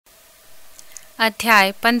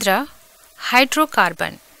अध्याय 15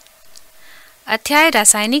 हाइड्रोकार्बन। अध्याय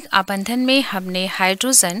रासायनिक आबंधन में हमने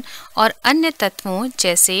हाइड्रोजन और अन्य तत्वों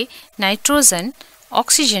जैसे नाइट्रोजन,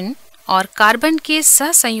 ऑक्सीजन और कार्बन के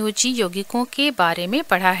सहसंयोजी यौगिकों के बारे में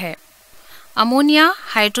पढ़ा है। अमोनिया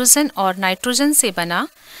हाइड्रोजन और नाइट्रोजन से बना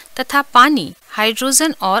तथा पानी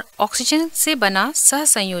हाइड्रोजन और ऑक्सीजन से बना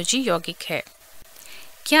सहसंयोजी यौगिक है।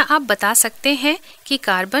 क्या आप बता सकते हैं कि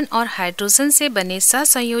कार्बन और हाइड्रोजन से बने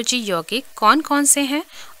सहसंयोजी यौगिक कौन कौन से हैं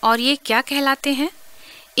और ये क्या कहलाते हैं?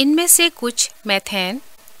 इनमें से कुछ मेथेन,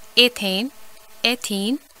 एथेन,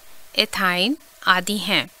 एथीन, एथाइन आदि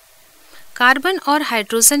हैं। कार्बन और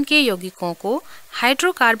हाइड्रोजन के यौगिकों को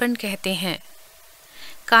हाइड्रोकार्बन कहते हैं।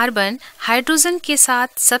 कार्बन हाइड्रोजन के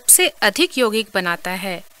साथ सबसे अधिक यौगिक बनाता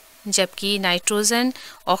है, जबकि नाइट्रोजन,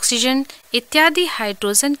 ऑक्सीजन इत्यादि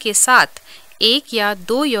हाइड्रोजन के साथ एक या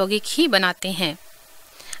दो यौगिक ही बनाते हैं।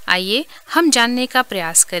 आइए हम जानने का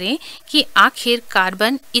प्रयास करें कि आखिर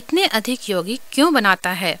कार्बन इतने अधिक यौगिक क्यों बनाता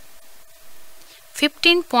है।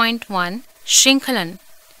 15.1 श्रृंखलन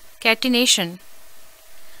कैटेनेशन।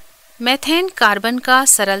 मेथेन कार्बन का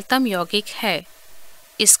सरलतम यौगिक है।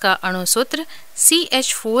 इसका अणुसूत्र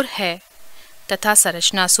CH4 है तथा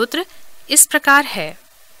संरचना सूत्र इस प्रकार है।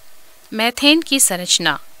 मेथेन की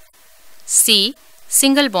संरचना C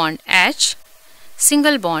single bond H,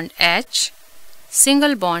 single bond H,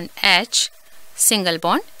 single bond H, single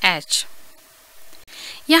bond H।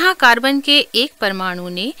 यहाँ कार्बन के एक परमाणु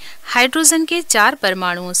ने हाइड्रोजन के 4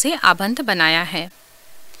 परमाणुओं से आबंध बनाया है।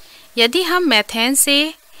 यदि हम मेथेन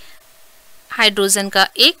से हाइड्रोजन का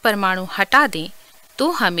एक परमाणु हटा दें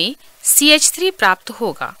तो हमें CH3 प्राप्त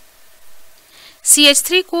होगा।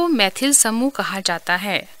 CH3 को मेथिल समूह कहा जाता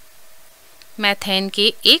है। मेथेन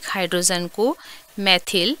के एक हाइड्रोजन को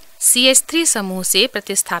मेथिल CH3 समूह से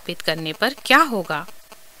प्रतिस्थापित करने पर क्या होगा?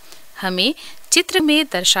 हमें चित्र में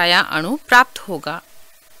दर्शाया अणु प्राप्त होगा।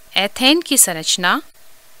 एथेन की संरचना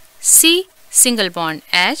C single bond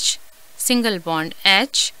H, single bond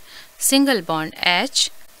H, single bond H,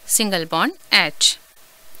 single bond H।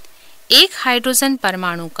 एक हाइड्रोजन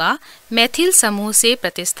परमाणु का मेथिल समूह से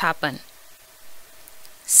प्रतिस्थापन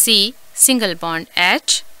C single bond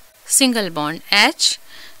H, single bond H,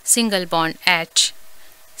 single bond H,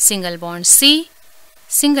 single bond C,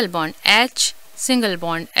 single bond H, single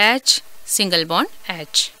bond H, single bond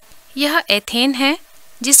H। यह ethane है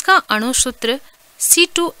जिसका अणुसूत्र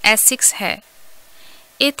C2H6 है।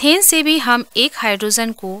 एथेन से भी हम एक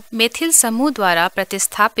हाइड्रोजन को मेथिल समूह द्वारा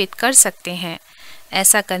प्रतिस्थापित कर सकते हैं।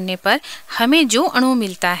 ऐसा करने पर हमें जो अणु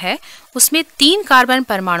मिलता है उसमें 3 कार्बन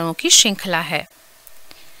परमाणुओं की श्रृंखला है।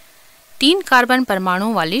 3 कार्बन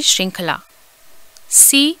परमाणुओं वाली श्रृंखला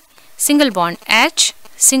C single bond H,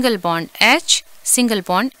 single bond H, single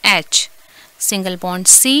bond H, single bond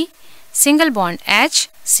C, single bond H,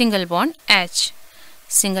 single bond H,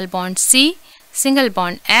 single bond C, single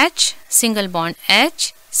bond H, single bond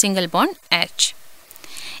H, single bond H।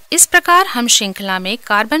 इस प्रकार हम श्रृंखला में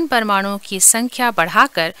carbon परमाणुओं की संख्या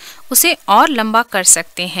बढ़ाकर उसे और लंबा कर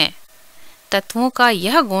सकते हैं। तत्वों का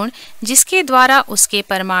यह गुण जिसके द्वारा उसके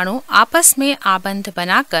परमाणु आपस में आबंध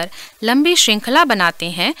बनाकर लंबी श्रृंखला बनाते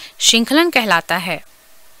हैं, श्रृंखलन कहलाता है।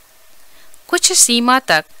 कुछ सीमा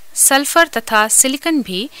तक सल्फर तथा सिलिकॉन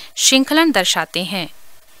भी श्रृंखलन दर्शाते हैं,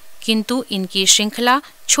 किंतु इनकी श्रृंखला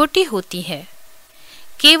छोटी होती है।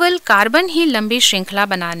 केवल कार्बन ही लंबी श्रृंखला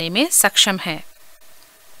बनाने में सक्षम है।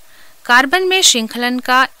 कार्बन में श्रृंखलन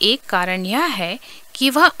का एक कारण यह है कि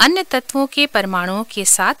वह अन्य तत्वों के परमाणुओं के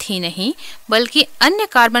साथ ही नहीं बल्कि अन्य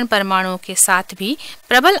कार्बन परमाणुओं के साथ भी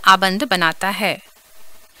प्रबल आबंध बनाता है।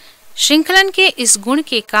 श्रृंखलन के इस गुण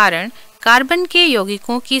के कारण कार्बन के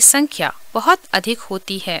यौगिकों की संख्या बहुत अधिक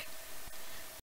होती है।